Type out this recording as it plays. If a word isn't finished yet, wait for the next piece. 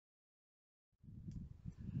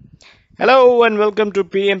Hello and welcome to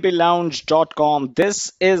pmplounge.com.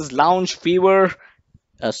 This is Lounge Fever,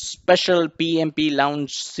 a special PMP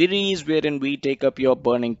Lounge series wherein we take up your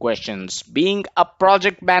burning questions. Being a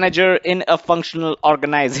project manager in a functional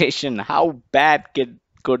organization, how bad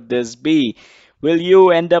could this be? Will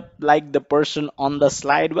you end up like the person on the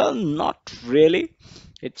slide? Well, not really.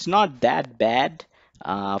 It's not that bad.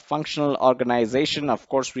 Functional organization, of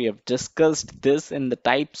course, we have discussed this in the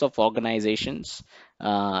types of organizations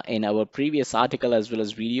in our previous article as well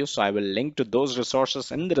as video. So I will link to those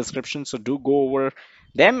resources in the description. So do go over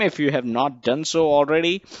them if you have not done so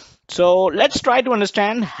already. So let's try to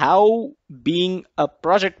understand how being a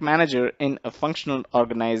project manager in a functional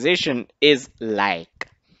organization is like.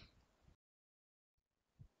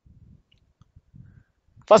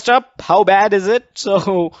 First up, how bad is it?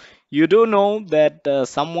 So you do know that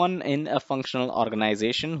someone in a functional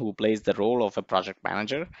organization who plays the role of a project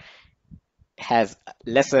manager has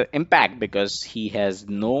lesser impact because he has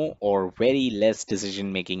no or very less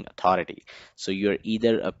decision making authority. So you're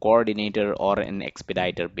either a coordinator or an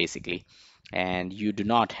expediter basically, and you do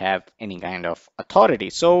not have any kind of authority.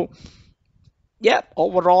 So yeah,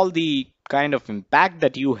 overall the kind of impact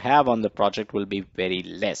that you have on the project will be very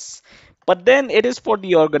less. But then it is for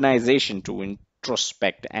the organization to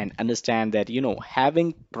introspect and understand that,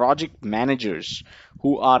 having project managers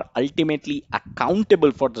who are ultimately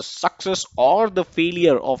accountable for the success or the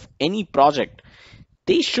failure of any project,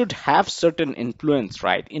 they should have certain influence,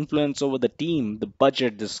 right? Influence over the team, the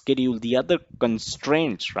budget, the schedule, the other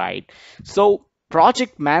constraints, right? So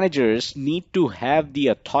project managers need to have the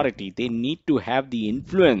authority, they need to have the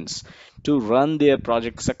influence to run their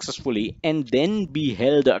project successfully and then be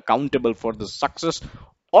held accountable for the success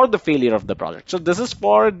or the failure of the project. So this is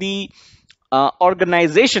for the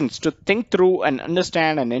organizations to think through and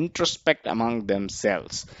understand and introspect among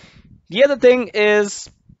themselves. The other thing is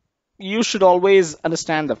you should always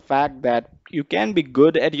understand the fact that you can be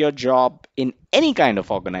good at your job in any kind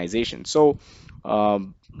of organization. So,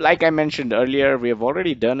 like I mentioned earlier, we have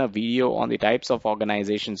already done a video on the types of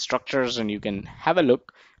organization structures, and you can have a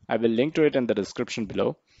look. I will link to it in the description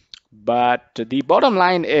below. But the bottom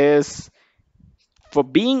line is for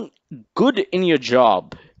being good in your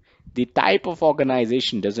job, the type of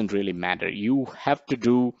organization doesn't really matter.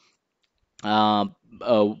 Uh,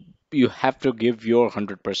 uh, you have to give your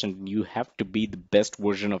 100%. You have to be the best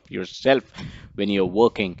version of yourself when you're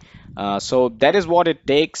working. So that is what it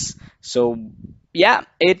takes. So yeah,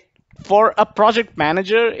 it for a project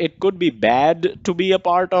manager, it could be bad to be a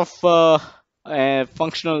part of a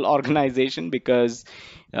functional organization because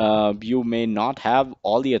you may not have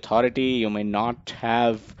all the authority. You may not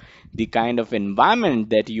have the kind of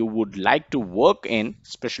environment that you would like to work in,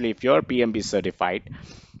 especially if you're PMP certified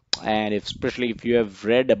and especially if you have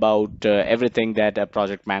read about everything that a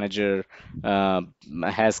project manager uh,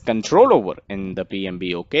 has control over in the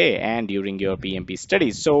PMP, okay, and during your PMP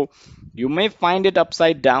studies. So you may find it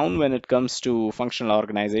upside down when it comes to functional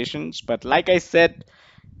organizations, but like I said,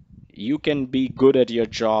 you can be good at your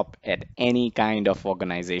job at any kind of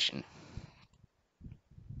organization.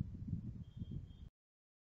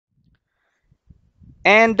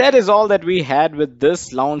 And that is all that we had with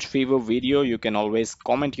this Lounge Fever video. You can always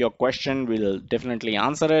comment your question. We'll definitely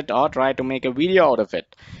answer it or try to make a video out of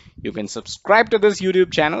it. You can subscribe to this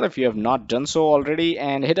YouTube channel if you have not done so already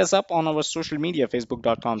and hit us up on our social media,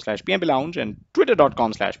 facebook.com/pmplounge and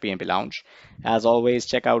twitter.com/pmplounge. As always,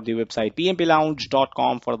 check out the website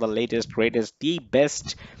pmplounge.com for the latest, greatest, the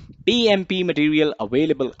best PMP material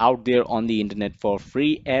available out there on the internet for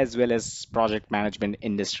free as well as project management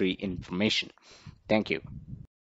industry information. Thank you.